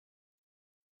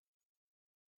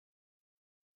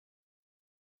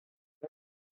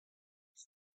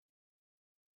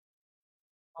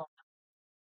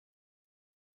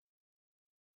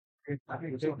我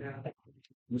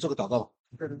们做个祷告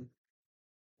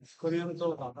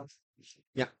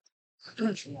呀。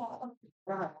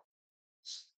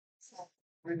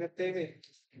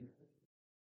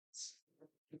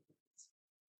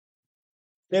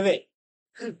David,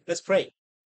 let's pray.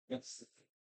 Yes.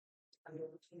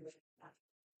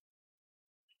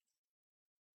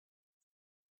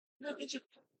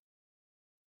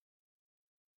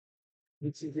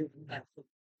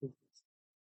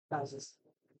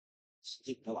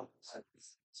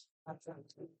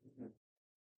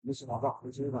 没事祷告，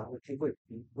我今天晚上聚会，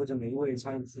或者每一位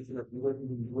参与出去的，一位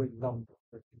让我们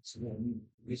使我们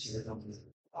一起的让我们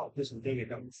这是 David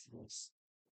让我们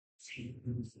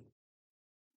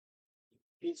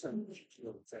非常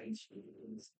有在一起，我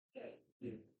们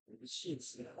信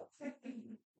息好。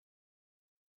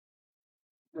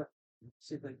那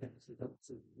现在感觉到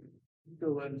自己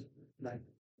各位来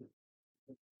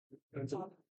跟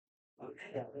着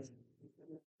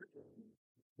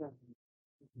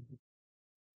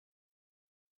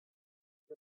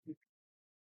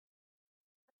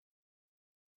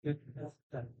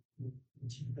在以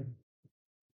前的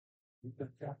一个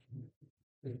家庭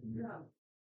对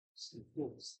是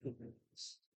做事的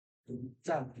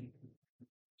占比，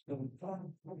用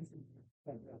方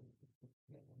代表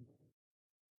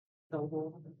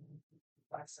都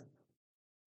发生。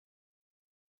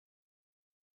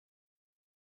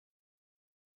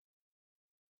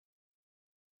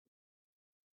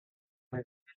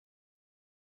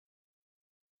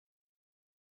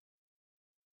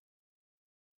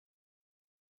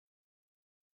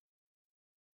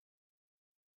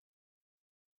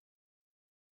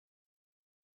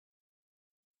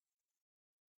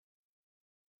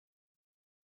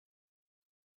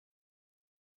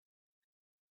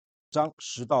章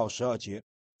10到12节，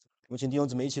我们请弟兄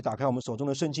姊妹一起打开我们手中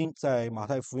的圣经，在马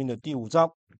太福音的第5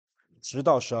章10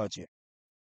到12节。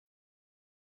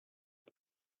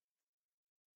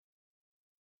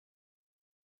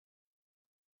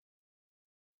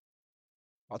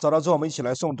好，找到之后，我们一起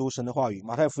来诵读神的话语。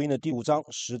马太福音的第5章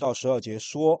10到12节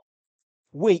说：“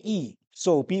为义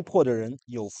受逼迫的人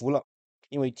有福了，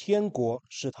因为天国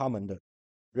是他们的。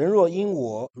人若因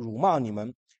我辱骂你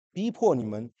们，逼迫你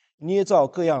们，捏造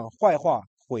各样坏话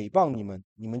毁谤你们，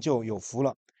你们就有福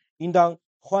了。应当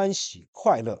欢喜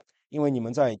快乐，因为你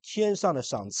们在天上的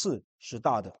赏赐是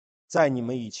大的。在你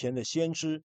们以前的先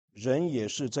知，人也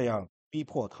是这样逼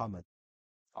迫他们。”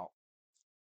好，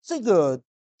这个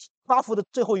8福的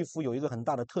最后一福有一个很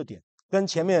大的特点，跟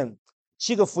前面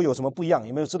7个福有什么不一样？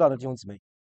有没有知道的弟兄姊妹？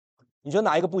你觉得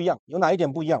哪一个不一样？有哪一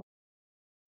点不一样？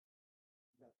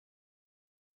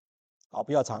好，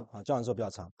不要长啊，这样说不要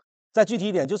长。再具体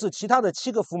一点，就是其他的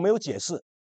7个福没有解释，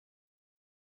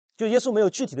就耶稣没有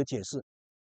具体的解释，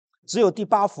只有第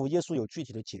8福耶稣有具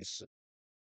体的解释。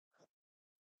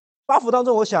8福当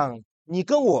中，我想你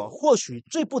跟我或许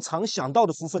最不常想到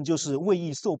的福分，就是为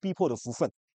义受逼迫的福分，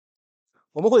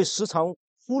我们会时常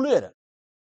忽略的。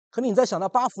可能你在想到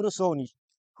8福的时候，你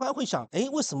突然会想，哎，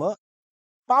为什么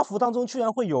8福当中居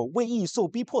然会有为义受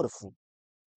逼迫的福？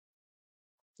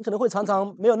你可能会常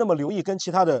常没有那么留意，跟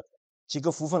其他的几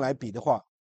个福分来比的话，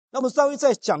那么稍微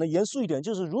再讲的严肃一点，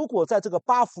就是如果在这个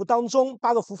8福当中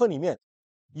，8个福分里面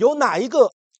有哪一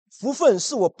个福分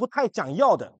是我不太想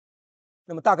要的，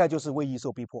那么大概就是为义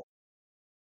受逼迫。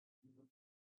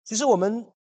其实我们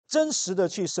真实的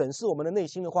去审视我们的内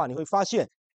心的话，你会发现，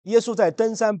耶稣在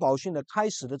登山宝训的开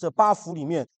始的这8福里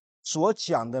面所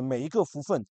讲的每一个福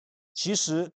分，其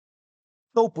实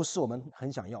都不是我们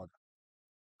很想要的。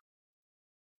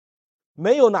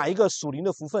没有哪一个属灵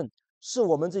的福分是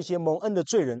我们这些蒙恩的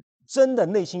罪人真的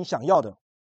内心想要的。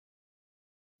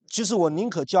其实我宁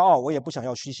可骄傲，我也不想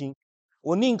要虚心；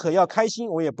我宁可要开心，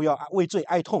我也不要为罪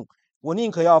哀痛；我宁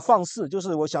可要放肆，就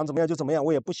是我想怎么样就怎么样，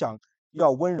我也不想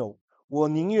要温柔。我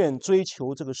宁愿追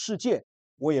求这个世界，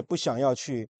我也不想要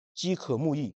去饥渴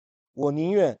慕义；我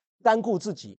宁愿单顾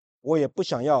自己，我也不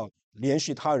想要怜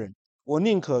恤他人。我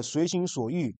宁可随心所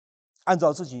欲，按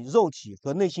照自己肉体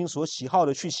和内心所喜好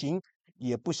的去行，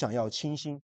也不想要倾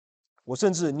心。我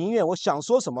甚至宁愿我想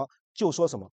说什么就说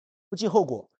什么，不计后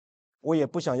果。我也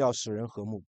不想要使人和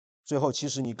睦。最后，其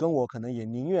实你跟我可能也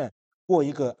宁愿过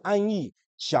一个安逸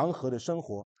祥和的生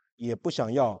活，也不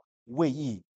想要为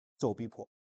义受逼迫。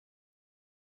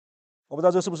我不知道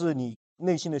这是不是你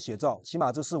内心的写照，起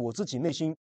码这是我自己内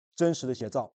心真实的写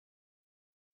照。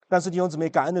但是弟兄姊妹，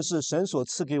感恩的是，神所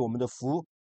赐给我们的福，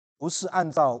不是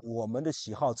按照我们的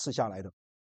喜好赐下来的，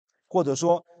或者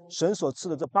说，神所赐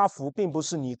的这8福，并不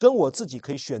是你跟我自己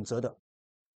可以选择的。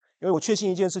因为我确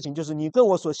信一件事情，就是你跟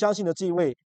我所相信的这一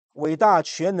位伟大、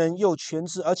全能又全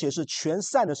知，而且是全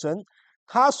善的神，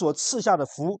他所赐下的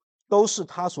福都是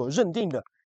他所认定的，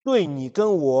对你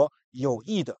跟我有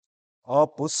益的，而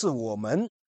不是我们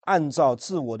按照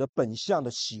自我的本相的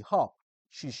喜好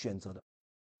去选择的。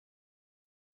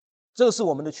这个是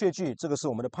我们的确据，这个是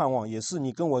我们的盼望，也是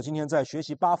你跟我今天在学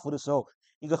习八福的时候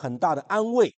一个很大的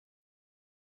安慰，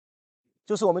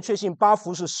就是我们确信八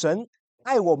福是神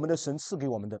爱我们的神赐给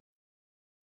我们的。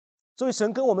所以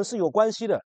神跟我们是有关系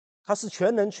的，他是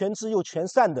全能全知又全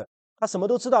善的，他什么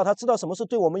都知道，他知道什么是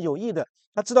对我们有益的，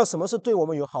他知道什么是对我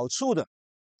们有好处的，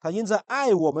他因着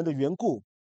爱我们的缘故，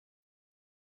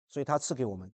所以他赐给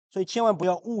我们。所以千万不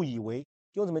要误以为，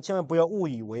弟兄姊妹，千万不要误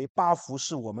以为八福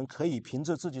是我们可以凭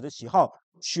着自己的喜好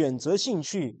选择性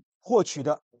去获取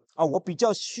的啊！我比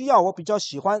较需要，我比较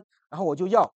喜欢，然后我就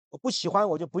要；我不喜欢，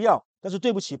我就不要。但是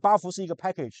对不起，八福是一个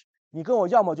package， 你跟我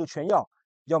要么就全要，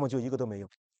要么就一个都没有。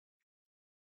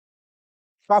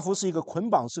八福是一个捆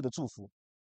绑式的祝福，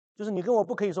就是你跟我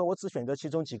不可以说我只选择其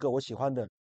中几个我喜欢的，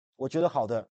我觉得好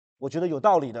的，我觉得有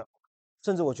道理的，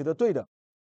甚至我觉得对的，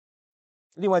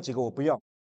另外几个我不要。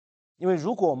因为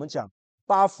如果我们讲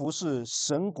八福是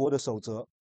神国的守则，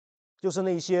就是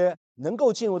那些能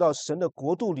够进入到神的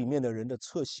国度里面的人的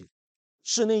侧写，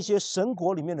是那些神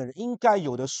国里面的人应该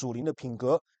有的属灵的品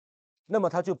格，那么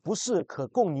它就不是可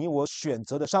供你我选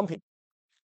择的商品，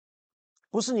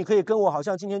不是你可以跟我好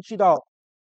像今天去到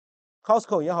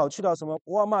Costco 也好，去到什么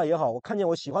沃尔玛也好，我看见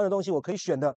我喜欢的东西我可以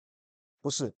选的，不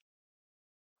是。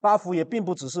八福也并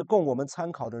不只是供我们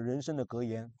参考的人生的格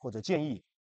言或者建议，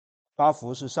八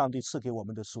福是上帝赐给我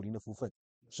们的属灵的福分，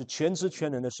是全知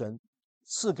全能的神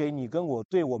赐给你跟我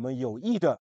对我们有益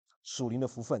的属灵的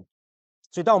福分。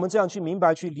所以当我们这样去明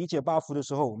白去理解八福的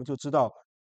时候，我们就知道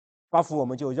八福我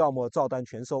们就要么照单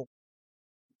全收，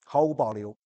毫无保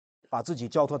留，把自己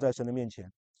交托在神的面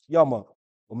前，要么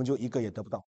我们就一个也得不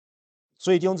到。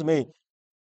所以弟兄姊妹，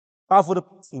八福的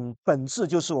本质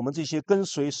就是我们这些跟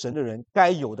随神的人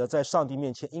该有的在上帝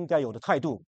面前应该有的态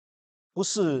度，不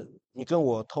是你跟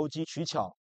我投机取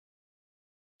巧，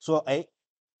说哎，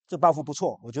这八福不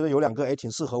错，我觉得有两个哎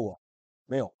挺适合我，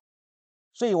没有。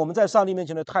所以我们在上帝面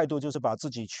前的态度就是把自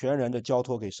己全然的交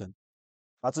托给神，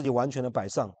把自己完全的摆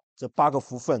上。这八个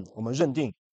福分，我们认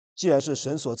定，既然是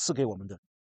神所赐给我们的，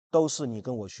都是你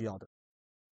跟我需要的。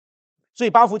所以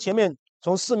八福前面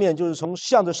从四面就是从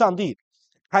向着上帝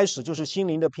开始，就是心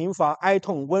灵的贫乏、哀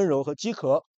痛、温柔和饥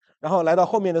渴，然后来到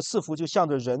后面的四福就向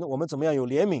着人，我们怎么样有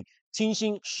怜悯、清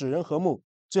心、使人和睦。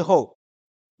最后，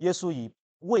耶稣以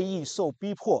为义受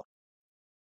逼迫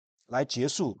来结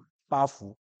束八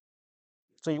福。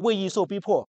所以为义受逼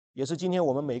迫也是今天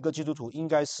我们每一个基督徒应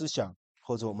该思想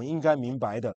或者我们应该明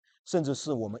白的，甚至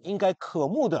是我们应该渴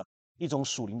慕的一种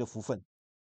属灵的福分。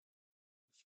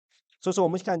所以说我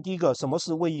们看第一个，什么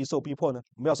是为义受逼迫呢？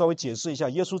我们要稍微解释一下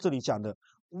耶稣这里讲的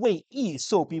为义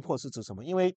受逼迫是指什么。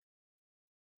因为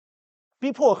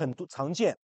逼迫很常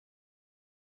见，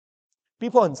逼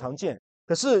迫很常见，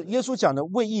可是耶稣讲的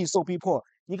为义受逼迫，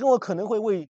你跟我可能会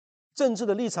为政治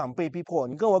的立场被逼迫，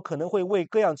你跟我可能会为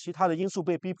各样其他的因素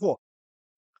被逼迫。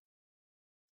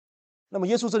那么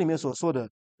耶稣这里面所说的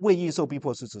为义受逼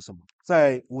迫是指什么？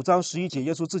在5章11节，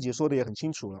耶稣自己说的也很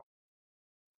清楚了，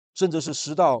甚至是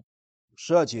10到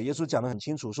12节，耶稣讲得很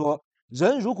清楚，说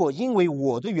人如果因为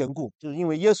我的缘故，就是因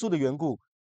为耶稣的缘故，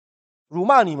辱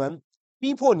骂你们，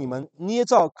逼迫你们，捏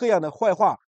造各样的坏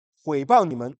话，毁谤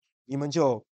你们，你们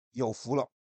就有福了。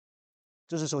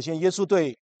这是首先耶稣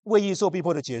对为义受逼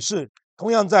迫的解释。同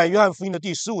样在约翰福音的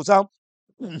第15章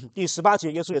第18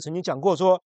节，耶稣也曾经讲过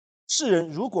说，世人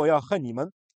如果要恨你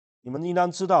们，你们应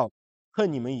当知道，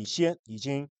恨你们以先已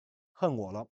经恨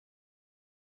我了。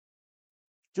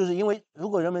就是因为如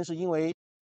果人们是因为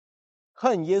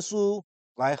恨耶稣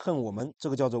来恨我们，这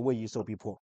个叫做为义受逼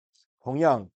迫。同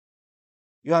样，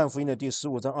约翰福音的第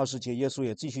15章20节，耶稣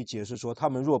也继续解释说，他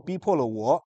们若逼迫了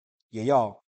我，也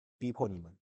要逼迫你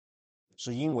们，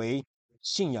是因为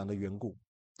信仰的缘故。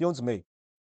弟兄姊妹，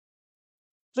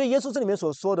所以耶稣这里面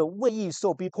所说的为义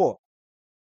受逼迫，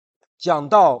讲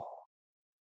到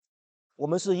我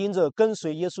们是因着跟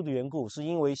随耶稣的缘故，是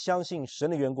因为相信神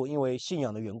的缘故，因为信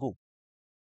仰的缘故。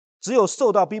只有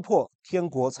受到逼迫，天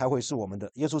国才会是我们的。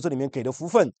耶稣这里面给的福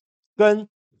分，跟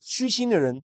虚心的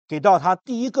人给到他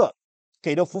第一个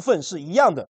给的福分是一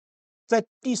样的。在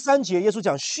第3节，耶稣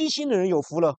讲虚心的人有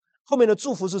福了，后面的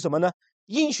祝福是什么呢？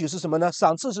应许是什么呢？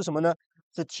赏赐是什么呢？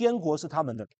是天国是他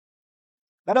们的。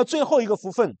来到最后一个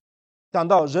福分，讲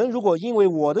到人如果因为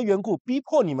我的缘故逼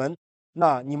迫你们，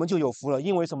那你们就有福了。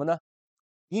因为什么呢？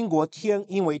因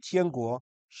为天国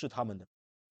是他们的。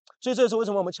所以这是为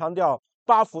什么我们强调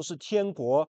八福是天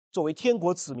国作为天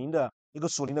国子民的一个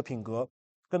属灵的品格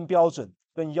跟标准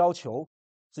跟要求，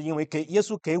是因为耶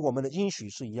稣给我们的应许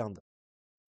是一样的。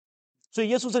所以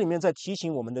耶稣这里面在提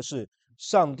醒我们的是，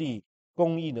上帝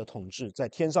公义的统治，在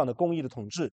天上的公义的统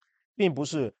治，并不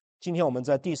是今天我们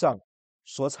在地上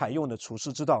所采用的处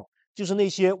世之道。就是那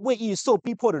些为义受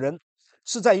逼迫的人，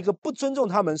是在一个不尊重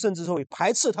他们，甚至会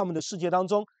排斥他们的世界当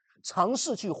中，尝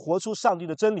试去活出上帝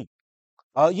的真理，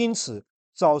而因此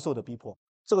遭受的逼迫。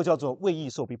这个叫做为义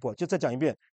受逼迫。就再讲一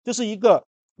遍，就是一个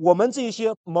我们这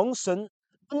些蒙神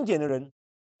恩典的人，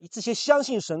这些相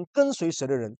信神、跟随神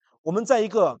的人，我们在一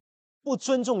个不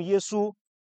尊重耶稣，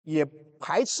也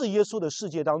排斥耶稣的世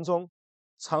界当中，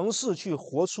尝试去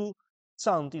活出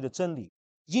上帝的真理，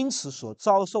因此所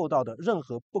遭受到的任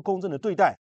何不公正的对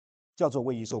待，叫做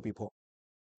为义受逼迫。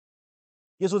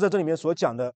耶稣在这里面所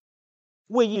讲的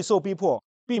为义受逼迫，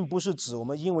并不是指我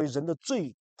们因为人的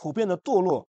最普遍的堕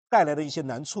落带来的一些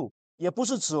难处，也不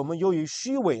是指我们由于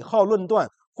虚伪好论断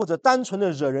或者单纯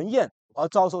的惹人厌而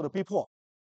遭受的逼迫，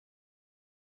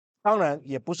当然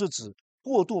也不是指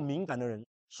过度敏感的人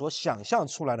所想象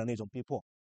出来的那种逼迫，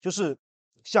就是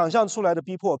想象出来的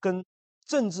逼迫跟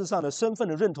政治上的身份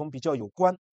的认同比较有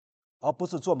关，而不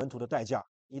是做门徒的代价。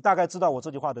你大概知道我这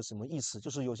句话的什么意思，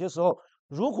就是有些时候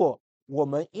如果我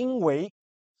们因为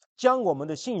将我们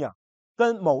的信仰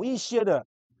跟某一些的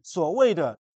所谓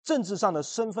的政治上的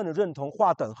身份的认同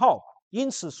划等号，因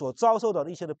此所遭受到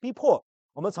的一些的逼迫，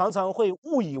我们常常会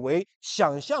误以为、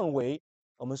想象为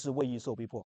我们是为义受逼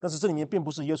迫，但是这里面并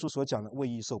不是耶稣所讲的为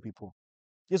义受逼迫。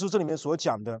耶稣这里面所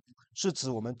讲的是指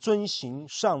我们遵行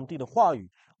上帝的话语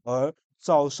而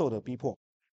遭受的逼迫。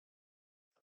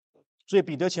所以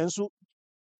彼得前书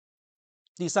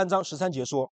第3章13节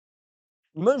说，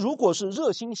你们如果是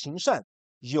热心行善，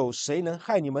有谁能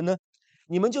害你们呢？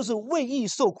你们就是为义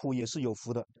受苦，也是有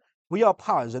福的。不要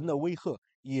怕人的威吓，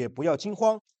也不要惊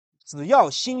慌，只要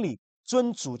心里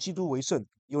尊主基督为圣。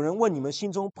有人问你们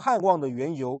心中盼望的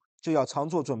缘由，就要常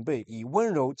做准备，以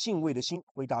温柔敬畏的心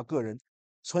回答个人，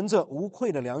存着无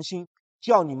愧的良心，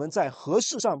叫你们在何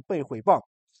事上被毁谤，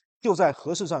就在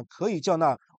何事上可以叫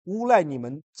那诬赖你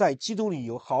们在基督里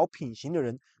有好品行的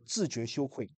人自觉羞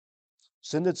愧。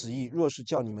神的旨意若是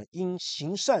叫你们因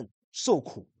行善受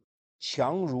苦，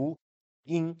强如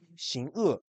因行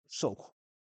恶受苦。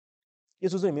耶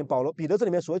稣这里面，彼得这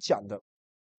里面所讲的，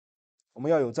我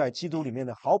们要有在基督里面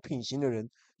的好品行的人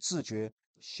自觉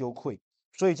羞愧。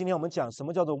所以今天我们讲什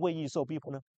么叫做为义受逼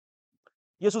迫呢？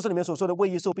耶稣这里面所说的为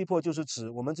义受逼迫，就是指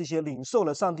我们这些领受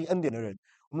了上帝恩典的人，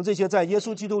我们这些在耶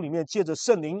稣基督里面借着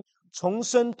圣灵重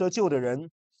生得救的人，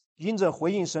因着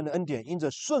回应神的恩典，因着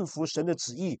顺服神的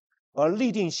旨意而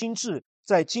立定心志，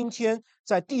在今天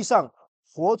在地上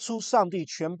活出上帝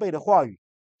全备的话语，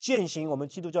践行我们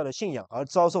基督教的信仰而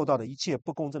遭受到的一切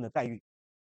不公正的待遇。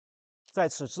在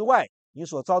此之外，你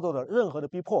所遭受的任何的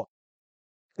逼迫，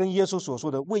跟耶稣所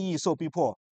说的为义受逼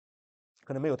迫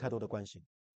可能没有太多的关系。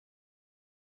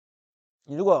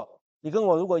你跟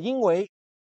我如果因为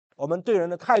我们对人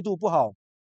的态度不好，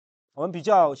我们比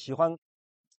较喜欢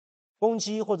攻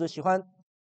击或者喜欢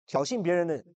挑衅别人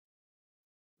的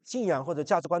信仰或者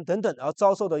价值观等等，而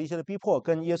遭受的一些的逼迫，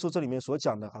跟耶稣这里面所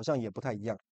讲的好像也不太一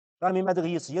样。大家明白这个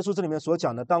意思？耶稣这里面所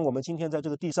讲的，当我们今天在这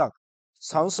个地上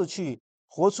尝试去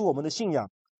活出我们的信仰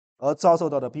而遭受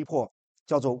到的逼迫，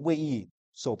叫做为义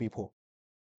受逼迫。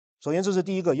首先，这是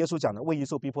第一个耶稣讲的为义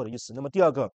受逼迫的意思。那么第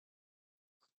二个，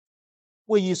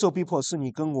为义受逼迫是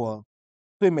你跟我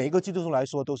对每一个基督徒来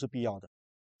说都是必要的，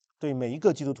对每一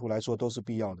个基督徒来说都是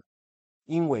必要的，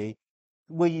因为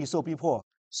为义受逼迫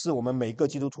是我们每一个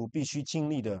基督徒必须经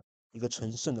历的一个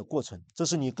成圣的过程，这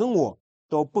是你跟我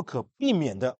都不可避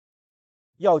免的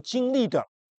要经历的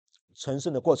成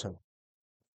圣的过程，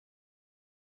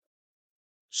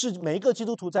是每一个基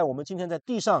督徒在我们今天在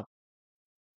地上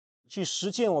去实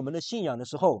践我们的信仰的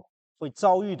时候会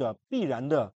遭遇的必然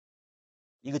的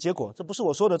一个结果。这不是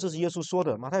我说的，这是耶稣说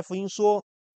的。马太福音说，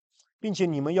并且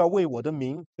你们要为我的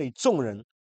名被众人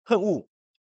恨恶，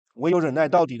唯有忍耐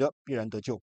到底的必然得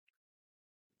救。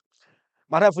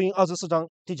马太福音24章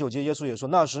第9节，耶稣也说，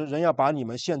那时人要把你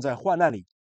们陷在患难里，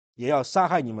也要杀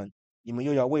害你们，你们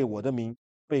又要为我的名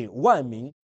被万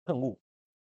民恨恶。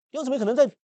弟兄姊妹，可能在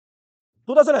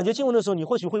读到这2节经文的时候，你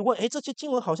或许会问，这些经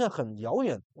文好像很遥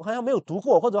远，我好像没有读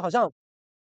过，或者好像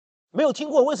没有听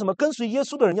过，为什么跟随耶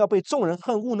稣的人要被众人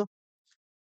恨恶呢？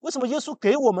为什么耶稣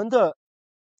给我们的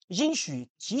应许、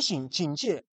提醒、警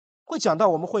戒会讲到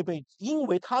我们会被因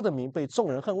为他的名被众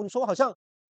人恨恶？你说好像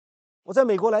我在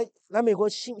美国来美国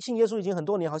信耶稣已经很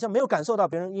多年，好像没有感受到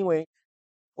别人因为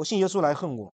我信耶稣来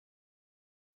恨我。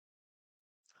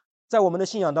在我们的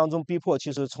信仰当中，逼迫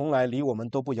其实从来离我们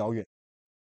都不遥远，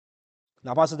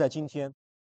哪怕是在今天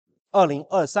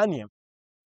2023年，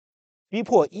逼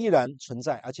迫依然存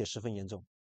在，而且十分严重。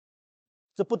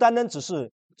这不单单只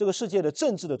是这个世界的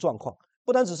政治的状况，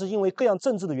不单只是因为各样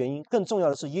政治的原因，更重要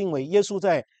的是因为耶稣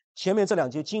在前面这2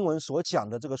节经文所讲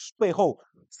的这个背后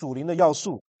属灵的要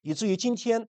素，以至于今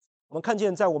天我们看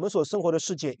见在我们所生活的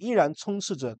世界依然充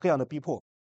斥着各样的逼迫。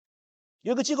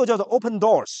有一个机构叫做 Open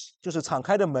Doors， 就是敞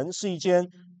开的门，是一间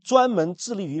专门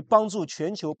致力于帮助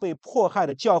全球被迫害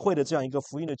的教会的这样一个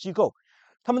福音的机构。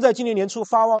他们在今年年初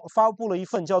发布了一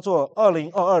份叫做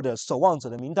2022的守望者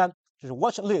的名单，就是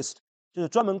Watch List， 就是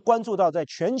专门关注到在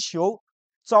全球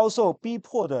遭受逼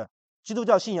迫的基督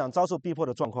教信仰遭受逼迫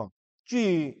的状况。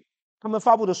据他们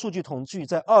发布的数据统计，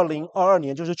在2022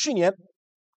年，就是去年，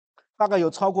大概有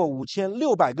超过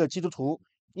5600个基督徒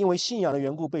因为信仰的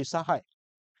缘故被杀害，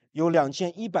有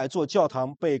2100座教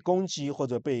堂被攻击或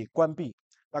者被关闭，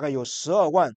大概有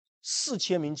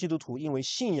124000名基督徒因为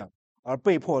信仰而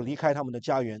被迫离开他们的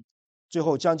家园，最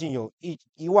后将近有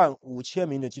15000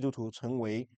名的基督徒成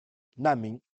为难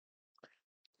民。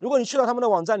如果你去到他们的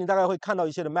网站，你大概会看到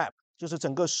一些的 map， 就是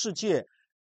整个世界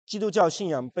基督教信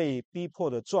仰被逼迫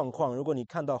的状况。如果你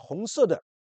看到红色的，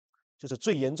就是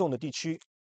最严重的地区；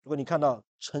如果你看到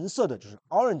橙色的，就是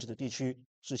orange 的地区，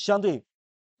是相对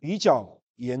比较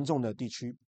严重的地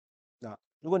区。那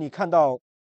如果你看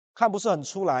不是很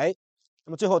出来，那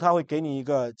么最后他会给你一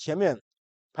个前面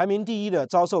排名第1的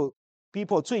遭受逼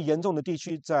迫最严重的地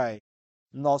区在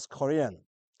North Korea，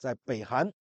 在北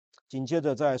韩，紧接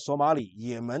着在索马里、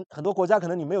也门，很多国家可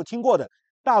能你没有听过的，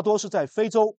大多是在非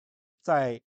洲，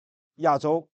在亚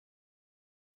洲。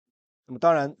那么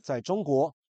当然在中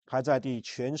国排在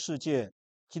全世界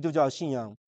基督教信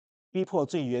仰逼迫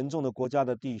最严重的国家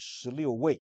的第16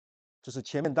位，这是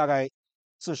前面大概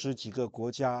40几个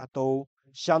国家都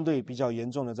相对比较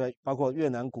严重的，在包括越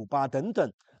南、古巴等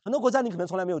等很多国家你可能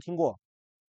从来没有听过，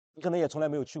你可能也从来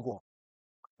没有去过，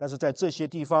但是在这些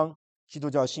地方基督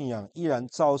教信仰依然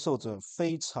遭受着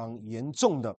非常严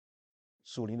重的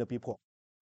属灵的逼迫。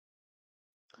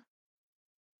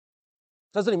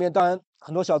在这里面当然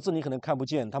很多小字你可能看不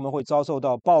见，他们会遭受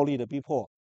到暴力的逼迫、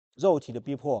肉体的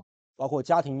逼迫，包括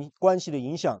家庭关系的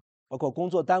影响，包括工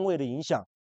作单位的影响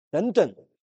等等。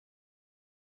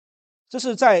这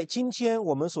是在今天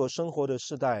我们所生活的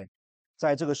时代，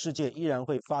在这个世界依然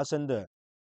会发生的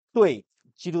对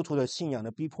基督徒的信仰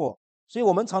的逼迫。所以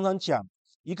我们常常讲，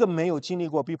一个没有经历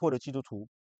过逼迫的基督徒，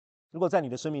如果在你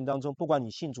的生命当中，不管你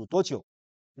信主多久，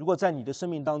如果在你的生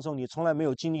命当中你从来没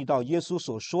有经历到耶稣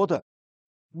所说的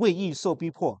为义受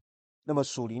逼迫，那么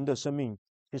属灵的生命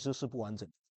其实是不完整。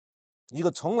一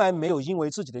个从来没有因为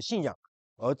自己的信仰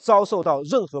而遭受到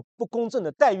任何不公正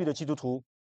的待遇的基督徒，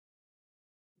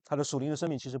他的属灵的生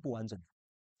命其实不完整，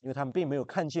因为他们并没有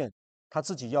看见他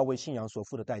自己要为信仰所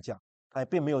付的代价，他也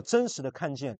并没有真实的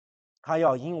看见他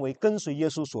要因为跟随耶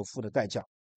稣所付的代价。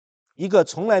一个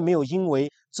从来没有因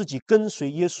为自己跟随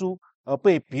耶稣而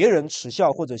被别人耻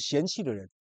笑或者嫌弃的人，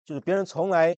就是别人你从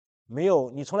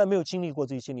来没有经历过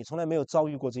这些，你从来没有遭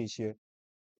遇过这些，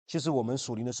其实我们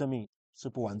属灵的生命是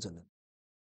不完整的。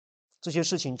这些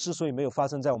事情之所以没有发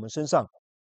生在我们身上，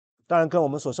当然跟我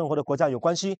们所生活的国家有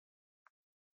关系，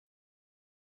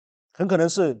很可能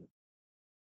是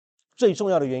最重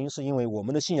要的原因是因为我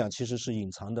们的信仰其实是隐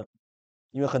藏的，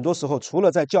因为很多时候除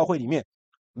了在教会里面，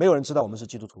没有人知道我们是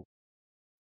基督徒，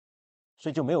所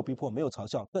以就没有逼迫，没有嘲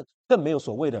笑，更没有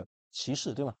所谓的歧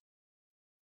视，对吗？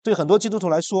对很多基督徒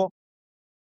来说，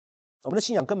我们的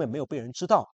信仰根本没有被人知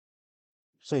道，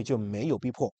所以就没有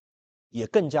逼迫，也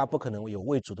更加不可能有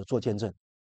为主的做见证。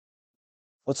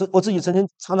我自己曾经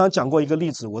常常讲过一个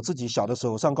例子，我自己小的时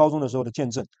候上高中的时候的见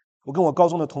证。我跟我高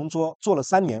中的同桌做了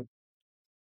3年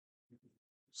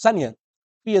，3年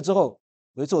毕业之后，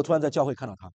有一次我突然在教会看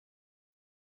到他，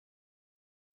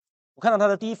我看到他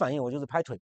的第一反应我就是拍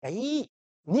腿，哎，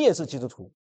你也是基督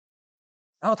徒。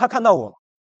然后他看到我，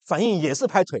反应也是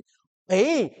拍腿，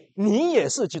哎，你也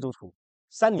是基督徒。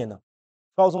3年了，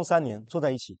高中3年坐在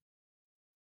一起，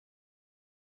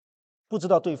不知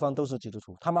道对方都是基督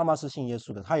徒。他妈妈是信耶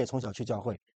稣的，他也从小去教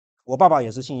会。我爸爸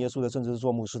也是信耶稣的，甚至是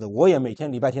做牧师的。我也每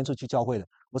天礼拜天是去教会的，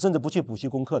我甚至不去补习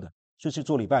功课的，就去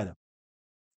做礼拜的。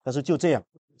但是就这样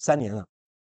3年了，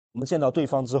我们见到对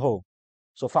方之后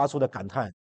所发出的感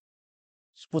叹，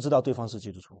不知道对方是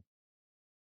基督徒。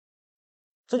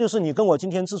这就是你跟我今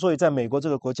天之所以在美国这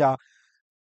个国家，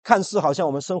看似好像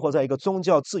我们生活在一个宗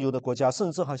教自由的国家，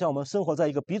甚至好像我们生活在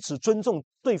一个彼此尊重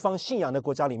对方信仰的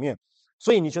国家里面，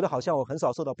所以你觉得好像我很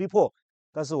少受到逼迫，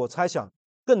但是我猜想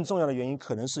更重要的原因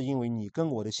可能是因为你跟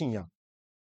我的信仰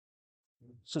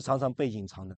是常常被隐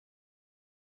藏的，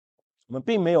我们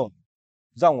并没有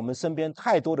让我们身边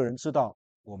太多的人知道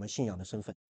我们信仰的身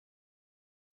份。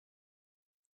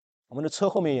我们的车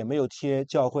后面也没有贴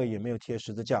教会，也没有贴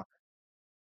十字架，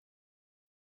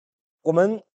我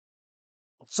们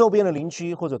周边的邻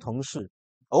居或者同事，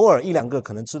偶尔一两个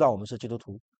可能知道我们是基督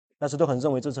徒，但是都很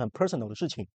认为这是很 personal 的事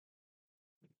情。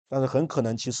但是很可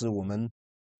能其实我们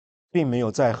并没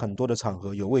有在很多的场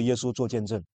合有为耶稣做见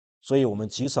证，所以我们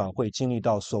极少会经历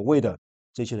到所谓的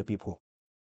这些的逼迫。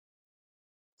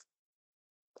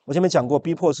我前面讲过，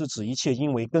逼迫是指一切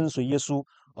因为跟随耶稣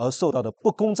而受到的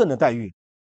不公正的待遇。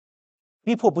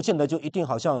逼迫不见得就一定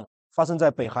好像发生在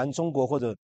北韩、中国或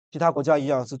者其他国家一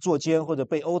样是坐监或者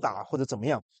被殴打或者怎么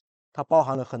样，它包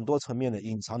含了很多层面的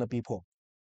隐藏的逼迫，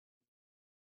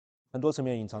很多层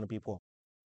面隐藏的逼迫。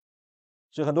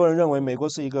所以很多人认为美国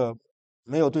是一个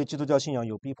没有对基督教信仰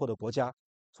有逼迫的国家。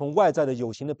从外在的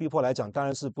有形的逼迫来讲，当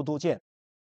然是不多见。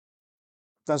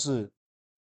但是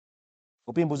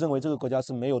我并不认为这个国家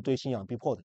是没有对信仰逼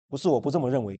迫的，不是我不这么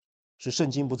认为，是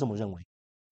圣经不这么认为。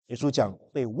耶稣讲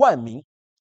被万民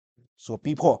所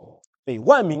逼迫，被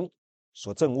万民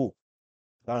所憎恶，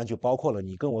当然就包括了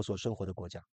你跟我所生活的国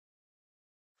家。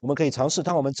我们可以尝试，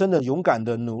当我们真的勇敢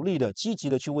的、努力的、积极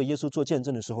的去为耶稣做见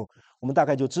证的时候，我们大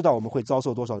概就知道我们会遭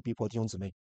受多少的逼迫，弟兄姊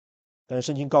妹。但是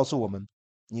圣经告诉我们，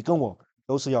你跟我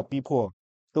都是要逼迫，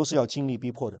都是要经历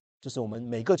逼迫的，这是我们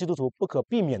每个基督徒不可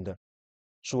避免的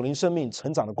属灵生命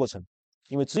成长的过程。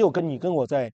因为只有你跟我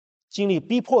在经历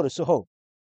逼迫的时候，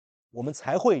我们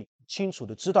才会清楚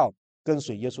的知道跟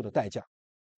随耶稣的代价。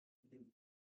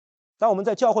当我们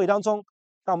在教会当中，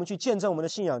当我们去见证我们的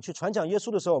信仰，去传讲耶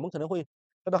稣的时候，我们可能会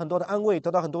得到很多的安慰，得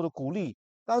到很多的鼓励。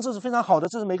当然这是非常好的，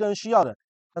这是每个人需要的。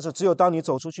但是只有当你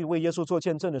走出去为耶稣做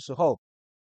见证的时候，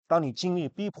当你经历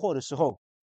逼迫的时候，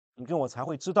你跟我才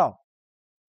会知道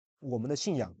我们的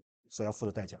信仰所要付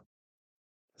的代价。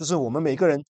这是我们每个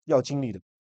人要经历的。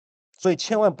所以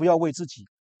千万不要为自己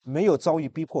没有遭遇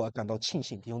逼迫而感到庆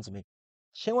幸，弟兄姊妹，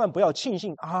千万不要庆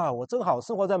幸啊，我真好，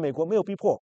生活在美国没有逼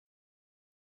迫。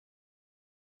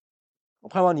我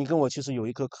盼望你跟我其实有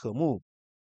一颗渴慕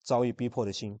遭遇逼迫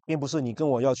的心，并不是你跟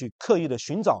我要去刻意的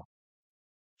寻找，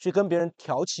去跟别人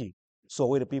挑起所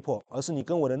谓的逼迫，而是你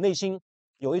跟我的内心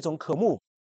有一种渴慕，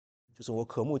就是我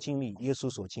渴慕经历耶稣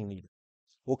所经历的，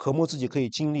我渴慕自己可以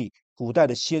经历古代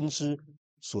的先知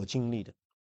所经历的。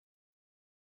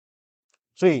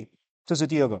所以这是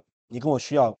第二个，你跟我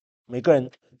需要，每个人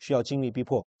需要经历逼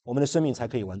迫，我们的生命才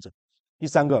可以完整。第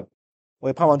三个，我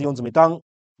也盼望弟兄姊妹，当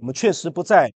我们确实不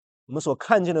在我们所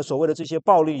看见的所谓的这些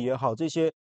暴力也好，这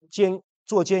些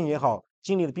作奸也好，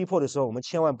经历了逼迫的时候，我们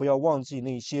千万不要忘记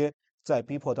那些在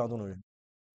逼迫当中的人。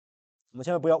我们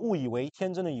千万不要误以为，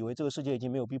天真的以为这个世界已经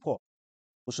没有逼迫，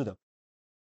不是的，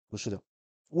不是的。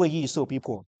为义受逼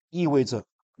迫，意味着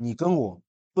你跟我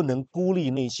不能孤立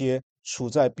那些处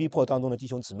在逼迫当中的弟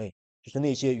兄姊妹，就是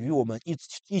那些与我们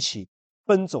一起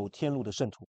奔走天路的圣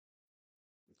徒。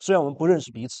虽然我们不认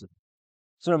识彼此，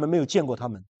虽然我们没有见过他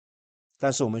们，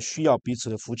但是我们需要彼此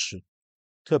的扶持，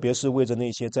特别是为着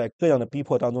那些在各样的逼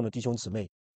迫当中的弟兄姊妹，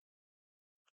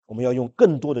我们要用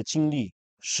更多的精力、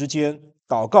时间、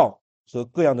祷告和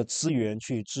各样的资源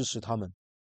去支持他们。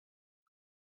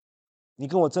你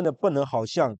跟我真的不能好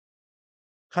像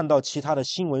看到其他的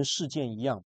新闻事件一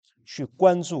样，去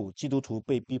关注基督徒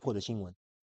被逼迫的新闻。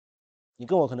你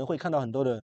跟我可能会看到很多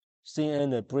的 CNN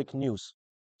的 break news，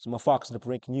 什么 Fox 的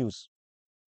break news，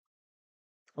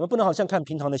 我们不能好像看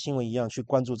平常的新闻一样去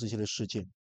关注这些的事件。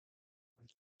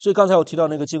所以刚才我提到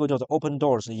那个机构叫做 Open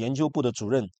Doors 研究部的主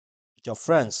任叫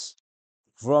Franz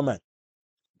Vroman，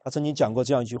 他曾经讲过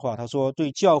这样一句话，他说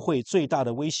对教会最大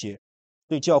的威胁，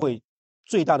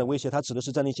他指的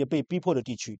是在那些被逼迫的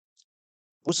地区，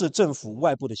不是政府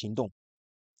外部的行动，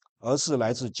而是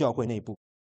来自教会内部。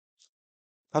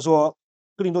他说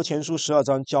哥林多前书12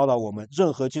章教导我们，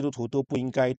任何基督徒都不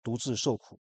应该独自受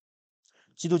苦。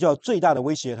基督教最大的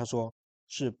威胁，他说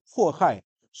是迫害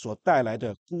所带来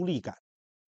的孤立感。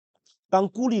当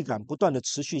孤立感不断的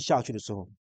持续下去的时候，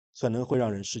可能会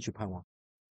让人失去盼望。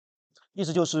意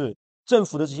思就是政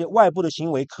府的这些外部的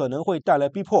行为可能会带来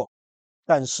逼迫，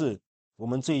但是我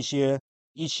们这些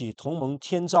一起同盟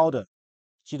天召的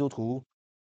基督徒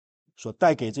所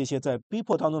带给这些在逼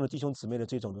迫当中的弟兄姊妹的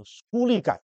这种的孤立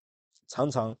感，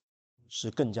常常是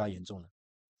更加严重的。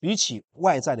比起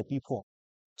外在的逼迫，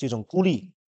这种孤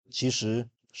立其实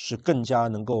是更加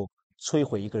能够摧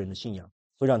毁一个人的信仰，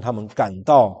会让他们感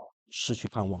到失去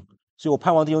盼望。所以我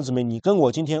盼望弟兄姊妹，你跟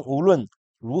我今天无论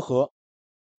如何，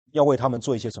要为他们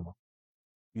做一些什么，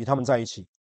与他们在一起，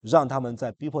让他们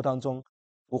在逼迫当中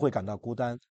不会感到孤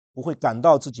单，不会感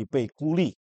到自己被孤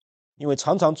立。因为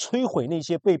常常摧毁那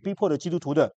些被逼迫的基督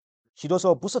徒的，许多时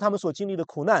候不是他们所经历的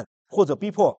苦难或者逼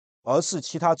迫，而是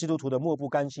其他基督徒的漠不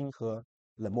甘心和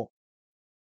冷漠。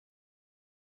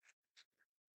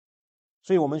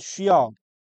所以我们需要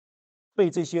被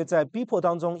这些在逼迫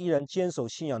当中依然坚守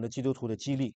信仰的基督徒的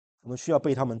激励，我们需要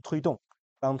被他们推动。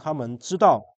当他们知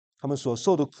道他们所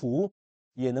受的苦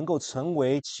也能够成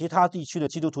为其他地区的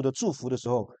基督徒的祝福的时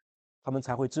候，他们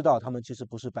才会知道他们其实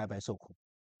不是白白受苦。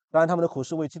当然他们的苦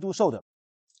是为基督受的，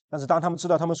但是当他们知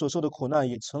道他们所受的苦难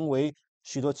也成为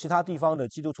许多其他地方的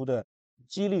基督徒的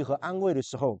激励和安慰的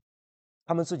时候，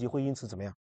他们自己会因此怎么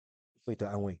样？会得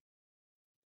安慰。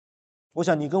我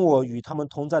想你跟我与他们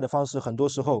同在的方式，很多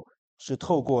时候是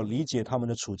透过理解他们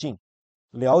的处境，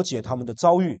了解他们的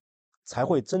遭遇，才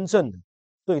会真正的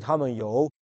对他们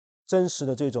有真实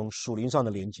的这种属灵上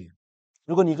的连接。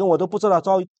如果你跟我都不知道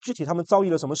具体他们遭遇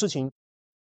了什么事情，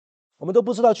我们都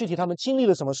不知道具体他们经历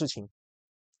了什么事情，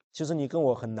其实你跟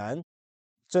我很难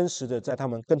真实的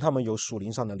跟他们有属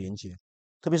灵上的连接。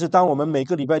特别是当我们每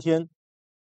个礼拜天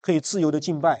可以自由的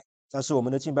敬拜，但是我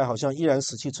们的敬拜好像依然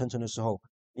死气沉沉的时候，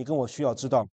你跟我需要知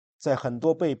道，在很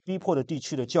多被逼迫的地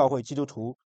区的教会基督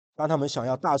徒，当他们想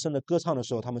要大声的歌唱的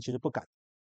时候，他们其实不敢，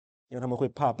因为他们会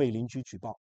怕被邻居举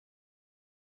报。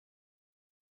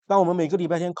当我们每个礼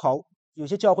拜天有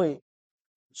些教会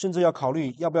甚至要考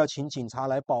虑要不要请警察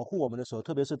来保护我们的时候，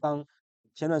特别是当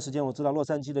前段时间我知道洛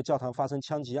杉矶的教堂发生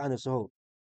枪击案的时候，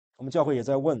我们教会也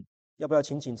在问要不要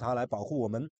请警察来保护我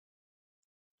们。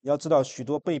你要知道，许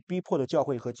多被逼迫的教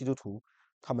会和基督徒，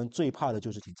他们最怕的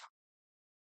就是警察，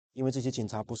因为这些警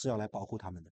察不是要来保护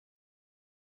他们的。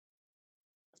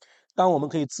当我们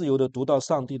可以自由地读到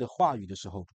上帝的话语的时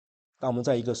候，当我们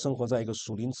生活在一个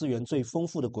属灵资源最丰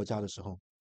富的国家的时候，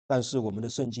但是我们的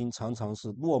圣经常常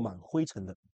是落满灰尘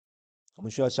的。我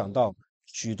们需要想到，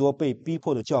许多被逼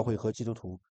迫的教会和基督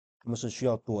徒，他们是需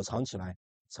要躲藏起来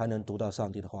才能读到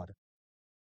上帝的话的。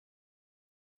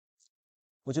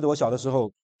我记得我小的时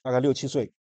候，大概6、7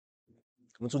岁，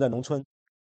我们住在农村，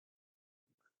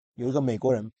有一个美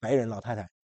国人白人老太太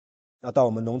要到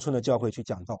我们农村的教会去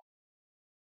讲道。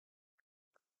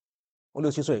我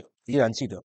6、7岁依然记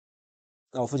得，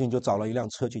那我父亲就找了一辆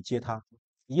车去接他，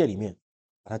夜里面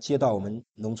把他接到我们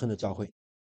农村的教会，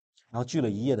然后聚了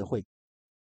一夜的会。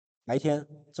白天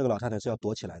这个老太太是要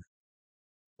躲起来的，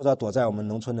不知道躲在我们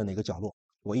农村的哪个角落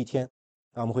躲一天，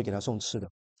然后我们会给她送吃的，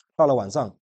到了晚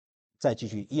上再继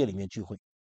续夜里面聚会。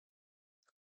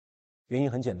原因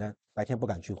很简单，白天不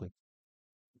敢聚会，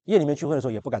夜里面聚会的时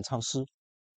候也不敢唱诗。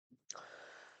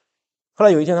后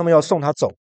来有一天他们要送他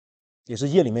走，也是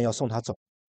夜里面要送他走，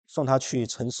送他去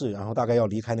城市，然后大概要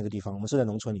离开那个地方。我们是在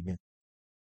农村里面，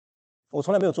我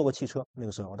从来没有坐过汽车，那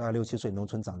个时候我大概6、7岁，农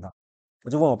村长大。我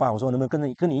就问我爸，我说能不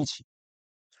能跟你一起？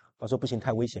他说不行，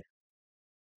太危险。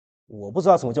我不知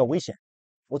道什么叫危险，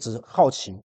我只是好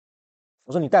奇。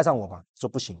我说你带上我吧，说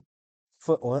不行。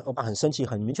我爸很生气，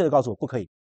很明确的告诉我不可以。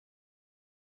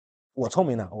我聪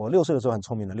明了，我6岁的时候很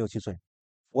聪明的，6、7岁，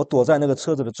我躲在那个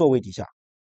车子的座位底下，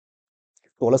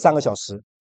躲了3个小时，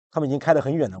他们已经开得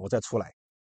很远了，我再出来，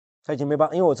他已经没办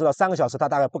法，因为我知道3个小时他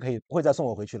大概不会再送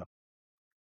我回去了。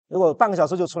如果半个小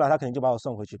时就出来，他肯定就把我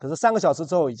送回去。可是3个小时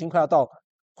之后已经快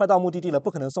到目的地了，不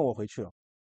可能送我回去了。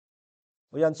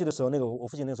我依然记得时候，我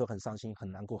父亲那时候很伤心、很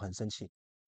难过、很生气，因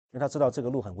为他知道这个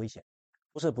路很危险，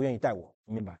不是不愿意带我，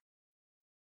你明白？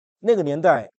那个年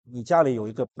代，你家里有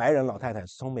一个白人老太太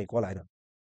是从美国来的，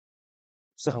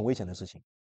是很危险的事情，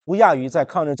不亚于在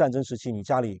抗日战争时期你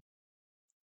家里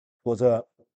躲着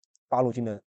八路军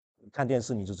的，看电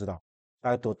视你就知道，大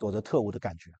概躲着特务的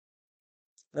感觉。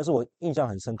那是我印象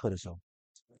很深刻的时候。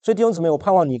所以弟兄姊妹，我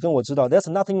盼望你跟我知道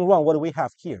 ，There's nothing wrong what we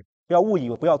have here， 不要误以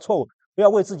为，不要错误，不要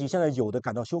为自己现在有的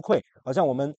感到羞愧，好像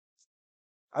我们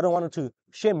I don't want to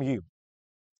shame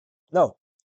you。No，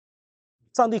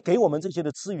 上帝给我们这些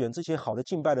的资源，这些好的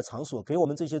敬拜的场所，给我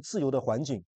们这些自由的环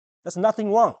境 ，There's nothing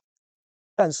wrong。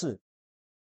但是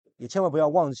也千万不要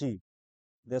忘记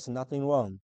 ，There's nothing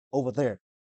wrong over there。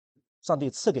上帝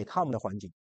赐给他们的环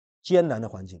境，艰难的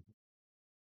环境，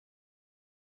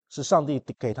是上帝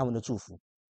给他们的祝福。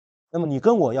那么你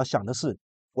跟我要想的是，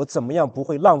我怎么样不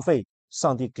会浪费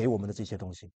上帝给我们的这些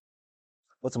东西？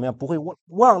我怎么样不会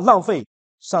浪费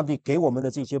上帝给我们的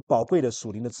这些宝贵的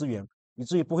属灵的资源，以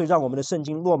至于不会让我们的圣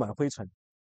经落满灰尘，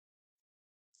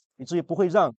以至于不会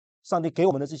让上帝给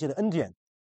我们的这些的恩典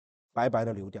白白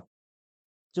的流掉。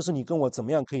就是你跟我怎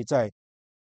么样可以在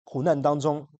苦难当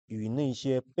中与那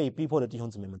些被逼迫的弟兄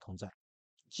姊妹们同在，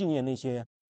纪念那些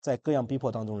在各样逼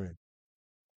迫当中的人。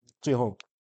最后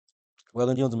我要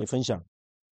跟弟兄姊妹分享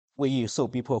为义受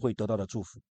逼迫会得到的祝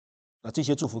福。这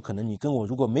些祝福可能你跟我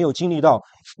如果没有经历到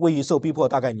为义受逼迫，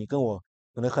大概你跟我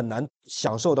可能很难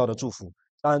享受到的祝福。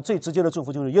当然最直接的祝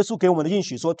福就是耶稣给我们的应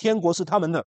许说天国是他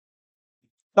们的。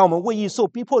当我们为义受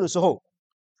逼迫的时候，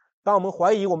当我们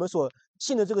怀疑我们所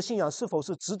信的这个信仰是否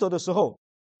是值得的时候，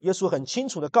耶稣很清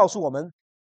楚地告诉我们，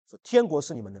说天国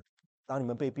是你们的。当你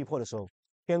们被逼迫的时候，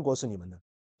天国是你们的。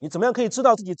你怎么样可以知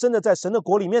道自己真的在神的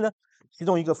国里面呢？其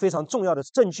中一个非常重要的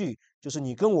证据，就是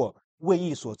你跟我为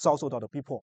义所遭受到的逼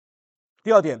迫。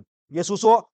第二点，耶稣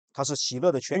说他是喜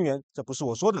乐的泉源，这不是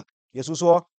我说的。耶稣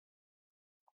说，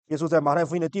耶稣在马太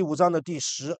福音的第5章的第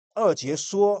12节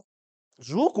说，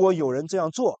如果有人这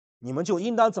样做，你们就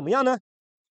应当怎么样呢？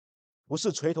不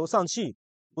是垂头丧气，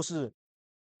不是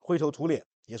灰头土脸。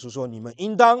耶稣说，你们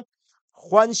应当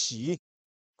欢喜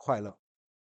快乐。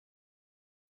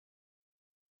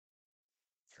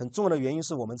很重要的原因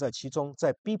是我们在其中，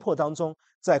在逼迫当中，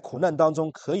在苦难当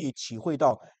中，可以体会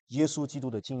到耶稣基督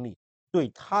的经历，对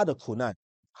他的苦难、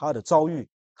他的遭遇、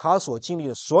他所经历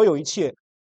的所有一切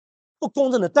不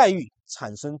公正的待遇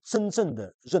产生真正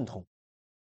的认同。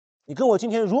你跟我今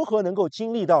天如何能够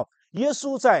经历到耶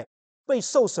稣在被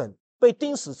受审、被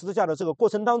钉死十字架的这个过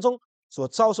程当中所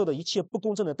遭受的一切不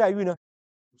公正的待遇呢？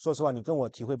说实话，你跟我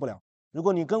体会不了。如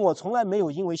果你跟我从来没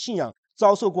有因为信仰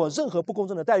遭受过任何不公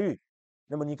正的待遇，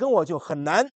那么你跟我就很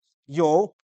难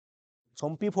有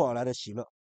从逼迫而来的喜乐。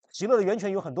喜乐的源泉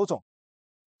有很多种，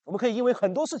我们可以因为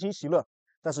很多事情喜乐，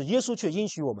但是耶稣却应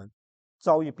许我们，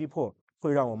遭遇逼迫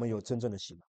会让我们有真正的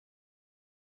喜乐，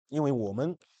因为我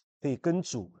们可以跟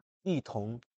主一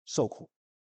同受苦，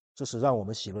这是让我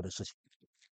们喜乐的事情。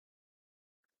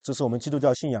这是我们基督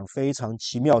教信仰非常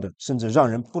奇妙的，甚至让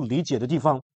人不理解的地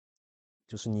方，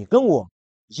就是你跟我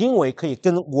因为可以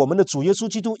跟我们的主耶稣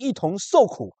基督一同受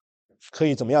苦，可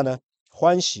以怎么样呢？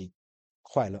欢喜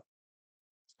快乐，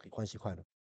可以欢喜快乐。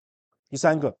第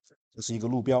三个，这是一个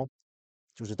路标，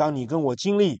就是当你跟我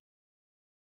经历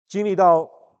到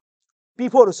逼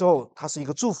迫的时候，它是一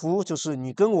个祝福，就是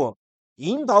你跟我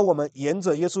引导我们沿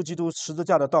着耶稣基督十字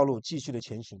架的道路继续的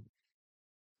前行，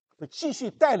继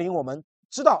续带领我们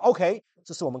知道 OK，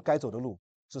 这是我们该走的路，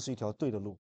这是一条对的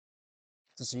路，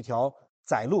这是一条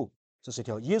窄路，这是一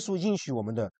条耶稣应许我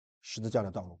们的十字架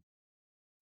的道路。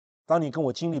当你跟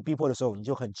我经历逼迫的时候，你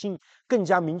就更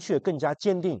加明确、更加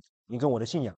坚定你跟我的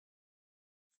信仰。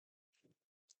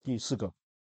第四个，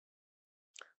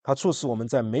它促使我们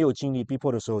在没有经历逼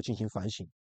迫的时候进行反省。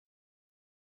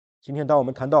今天当我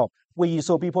们谈到为义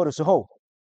受逼迫的时候，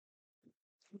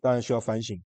当然需要反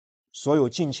省。所有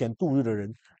敬虔度日的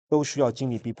人都需要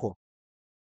经历逼迫，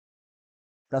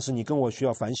但是你跟我需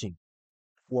要反省，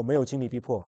我没有经历逼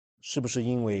迫，是不是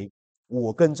因为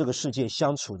我跟这个世界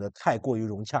相处的太过于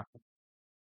融洽？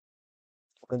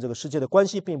跟这个世界的关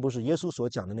系并不是耶稣所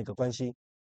讲的那个关系，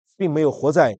并没有活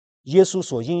在耶稣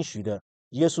所应许的、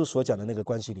耶稣所讲的那个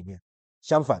关系里面。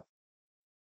相反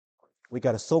 ，we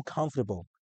got so comfortable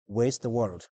with the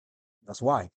world. That's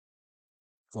why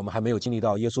我们还没有经历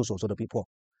到耶稣所说的逼迫。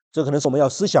这可能是我们要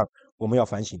思想、我们要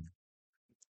反省的。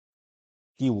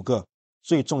第五个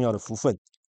最重要的福分，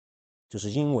就是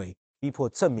因为逼迫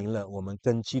证明了我们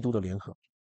跟基督的联合。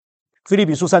腓立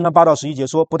比书3章8到11节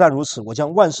说，不但如此，我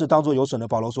将万事当作有损的。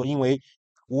保罗说，因为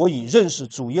我以认识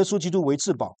主耶稣基督为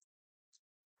至宝，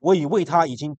我以为他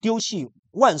已经丢弃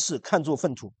万事看作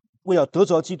粪土，为要得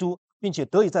着基督，并且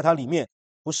得以在他里面，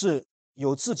不是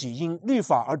有自己因律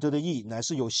法而得的义，乃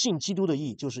是有信基督的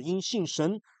义，就是因信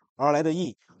神而来的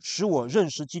义，使我认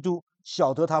识基督，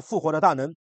晓得他复活的大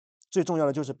能。最重要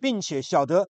的就是，并且晓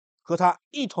得和他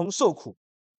一同受苦，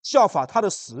效法他的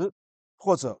死，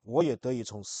或者我也得以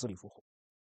从死里复活。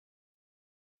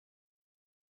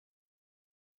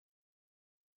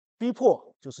逼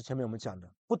迫就是前面我们讲的，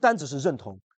不单只是认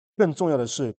同，更重要的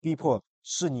是，逼迫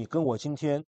是你跟我今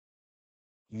天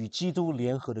与基督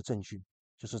联合的证据，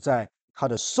就是在他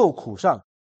的受苦上，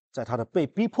在他的被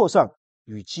逼迫上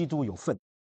与基督有份，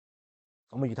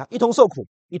我们与他一同受苦，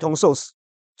一同受死，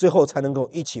最后才能够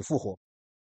一起复活。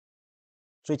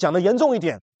所以讲的严重一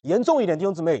点，弟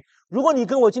兄姊妹，如果你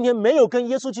跟我今天没有跟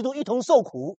耶稣基督一同受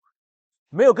苦，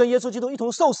没有跟耶稣基督一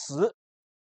同受死，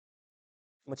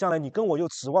那么将来你跟我又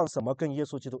指望什么跟耶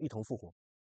稣基督一同复活？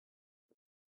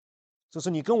这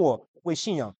是你跟我为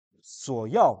信仰所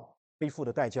要背负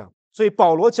的代价。所以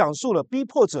保罗讲述了逼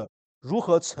迫者如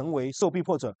何成为受逼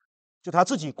迫者，就他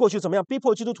自己过去怎么样逼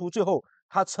迫基督徒，最后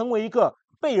他成为一个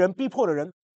被人逼迫的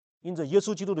人，因着耶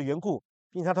稣基督的缘故，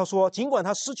并且他说，尽管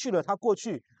他失去了他过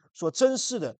去所珍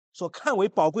视的、所看为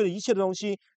宝贵的一切的东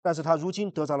西，但是他如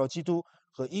今得着了基督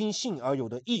和因信而有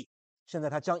的义。现在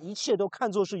他将一切都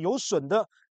看作是有损的，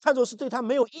看作是对他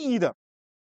没有意义的，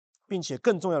并且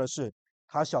更重要的是，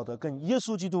他晓得跟耶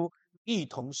稣基督一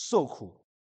同受苦。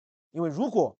因为如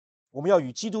果我们要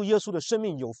与基督耶稣的生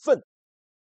命有份、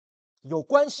有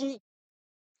关系，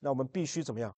那我们必须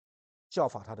怎么样？效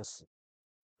法他的死，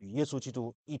与耶稣基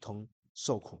督一同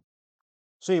受苦。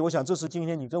所以我想，这是今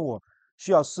天你跟我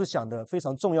需要思想的非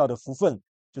常重要的福分，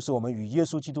就是我们与耶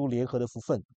稣基督联合的福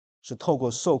分，是透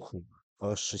过受苦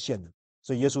而实现的。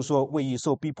所以耶稣说，为义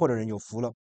受逼迫的人有福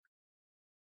了。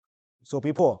受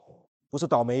逼迫不是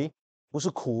倒霉，不是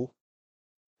苦，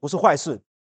不是坏事，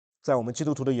在我们基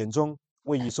督徒的眼中，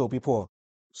为义受逼迫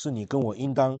是你跟我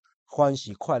应当欢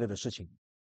喜快乐的事情。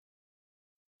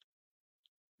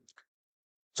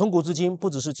从古至今，不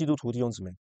只是基督徒弟兄姊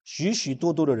妹，许许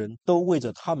多多的人都为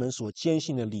着他们所坚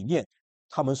信的理念，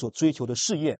他们所追求的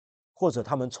事业，或者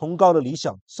他们崇高的理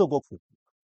想受过苦，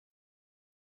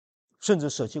甚至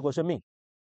舍弃过生命。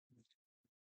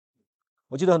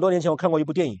我记得很多年前我看过一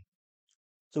部电影，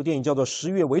这个电影叫做《十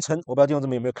月围城》，我不知道弟兄姊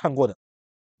妹有没有看过的，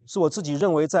是我自己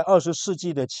认为在20世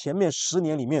纪的前面10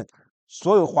年里面，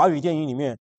所有华语电影里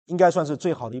面应该算是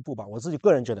最好的一部吧。我自己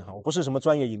个人觉得哈，我不是什么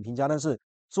专业影评家，但是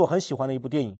我很喜欢的一部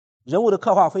电影，人物的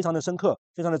刻画非常的深刻，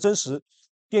非常的真实，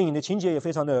电影的情节也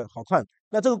非常的好看。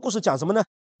那这个故事讲什么呢？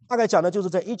大概讲的就是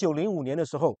在1905年的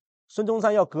时候，孙中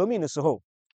山要革命的时候，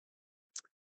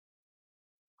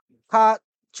他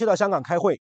去到香港开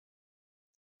会，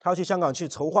他要去香港去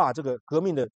筹划这个革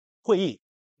命的会议，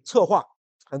策划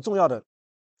很重要的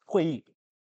会议。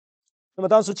那么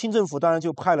当时清政府当然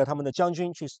就派了他们的将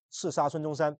军去刺杀孙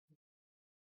中山。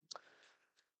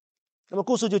那么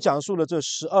故事就讲述了这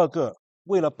12个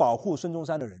为了保护孙中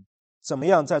山的人，怎么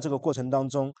样在这个过程当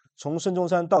中，从孙中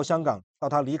山到香港，到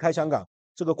他离开香港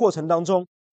这个过程当中，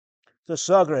这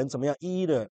12个人怎么样一一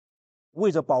的为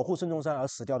着保护孙中山而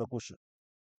死掉的故事。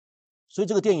所以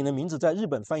这个电影的名字在日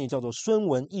本翻译叫做孙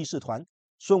文义士团，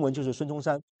孙文就是孙中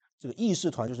山，这个义士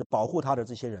团就是保护他的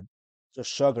这些人，这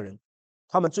12个人，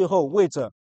他们最后为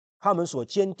着他们所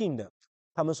坚定的，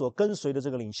他们所跟随的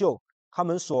这个领袖，他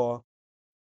们所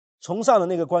崇尚的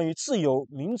那个关于自由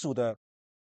民主的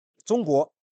中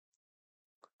国，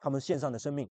他们献上的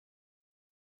生命。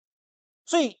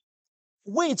所以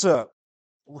为着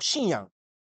信仰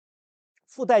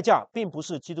付代价，并不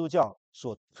是基督教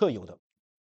所特有的，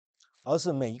而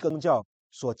是每一个宗教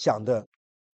所讲的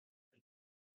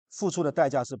付出的代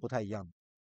价是不太一样的，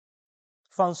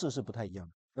方式是不太一样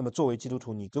的。那么作为基督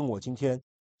徒，你跟我今天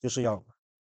就是要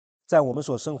在我们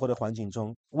所生活的环境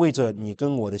中，为着你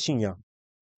跟我的信仰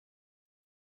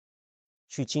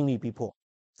去经历逼迫，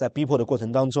在逼迫的过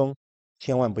程当中，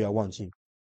千万不要忘记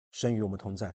神与我们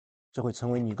同在，这会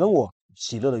成为你跟我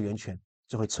喜乐的源泉，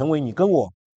这会成为你跟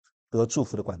我得祝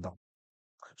福的管道。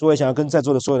所以我也想要跟在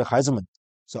座的所有的孩子们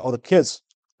So all the kids,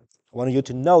 I want you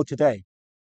to know today,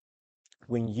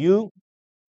 when you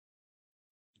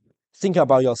think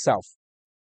about yourself,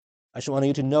 I just want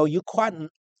you to know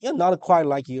you're not quite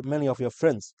like many of your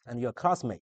friends and your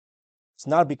classmates. It's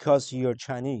not because you're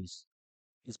Chinese.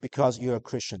 It's because you're a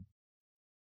Christian.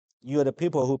 You're the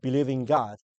people who believe in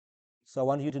God. So I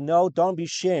want you to know, don't be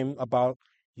ashamed about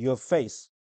your faith.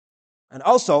 And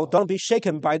also, don't be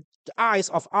shaken by the eyes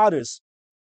of others.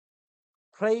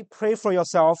 Pray for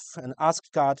yourself and ask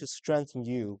God to strengthen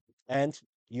you and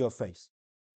your faith.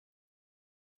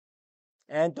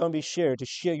 And don't be scared to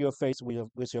share your faith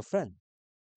with your friend.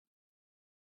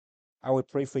 I will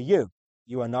pray for you.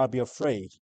 You will not be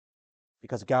afraid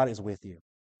because God is with you.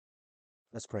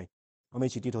 Let's pray. 我们一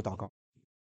起低头祷告。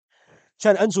亲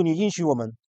爱的恩主，你应许我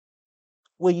们，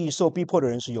为义受逼迫的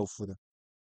人是有福的。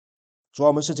主啊，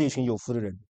我们是这一群有福的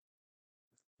人，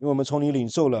因为我们从你领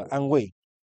受了安慰，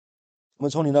我们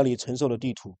从你那里承受了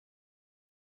地土，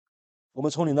我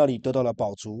们从你那里得到了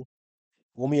饱足，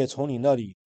我们也从你那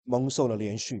里蒙受了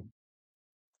连续。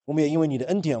我们也因为你的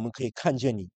恩典，我们可以看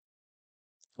见你。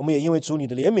我们也因为主你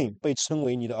的怜悯，被称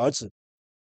为你的儿子。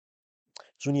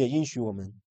主，你也应许我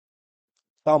们，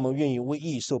当我们愿意为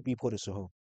义受逼迫的时候，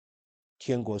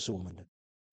天国是我们的。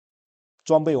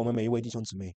装备我们每一位弟兄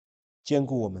姊妹，坚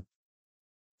固我们，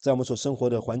在我们所生活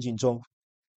的环境中，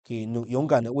可以勇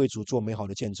敢的为主做美好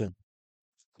的见证，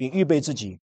并预备自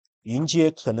己迎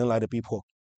接可能来的逼迫。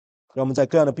让我们在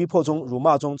各样的逼迫中、辱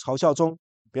骂中、嘲笑中、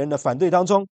别人的反对当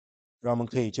中，让我们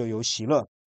可以就有喜乐，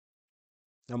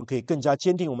让我们可以更加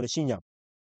坚定我们的信仰，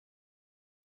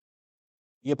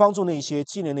也帮助那一些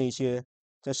纪念那一些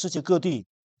在世界各地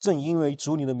正因为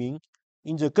主你的名，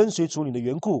因着跟随主你的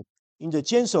缘故，因着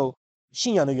坚守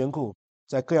信仰的缘故，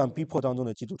在各样逼迫当中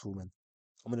的基督徒们，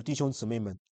我们的弟兄姊妹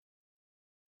们，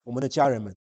我们的家人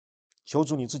们，求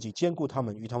主你自己坚固他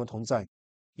们，与他们同在，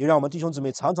也让我们弟兄姊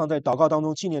妹常常在祷告当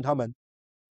中纪念他们，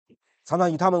常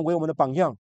常以他们为我们的榜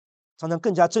样，常常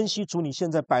更加珍惜主你现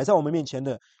在摆在我们面前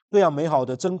的各样美好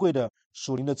的珍贵的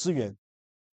属灵的资源，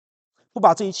不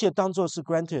把这一切当作是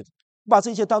granted， 不把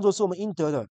这一切当作是我们应得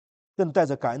的，更带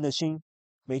着感恩的心，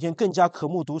每天更加渴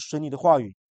慕读神你的话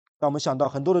语。当我们想到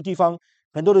很多的地方，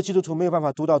很多的基督徒没有办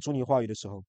法读到主你话语的时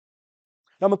候，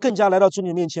让我们更加来到主你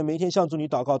的面前，每一天向主你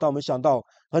祷告。当我们想到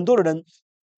很多的人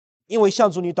因为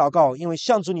向主你祷告，因为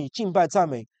向主你敬拜赞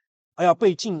美，要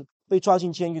被抓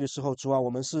进监狱的时候，主啊，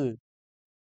我们是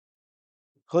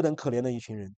何等可怜的一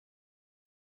群人。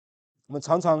我们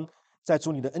常常在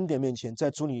主你的恩典面前，在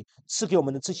主你赐给我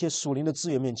们的这些属灵的资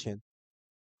源面前，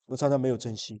我们常常没有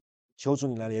珍惜。求主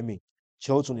你来怜悯，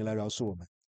求主你来饶恕我们，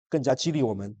更加激励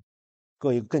我们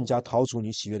过一个更加讨主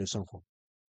你喜悦的生活。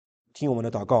听我们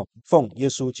的祷告，奉耶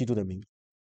稣基督的名，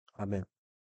阿门。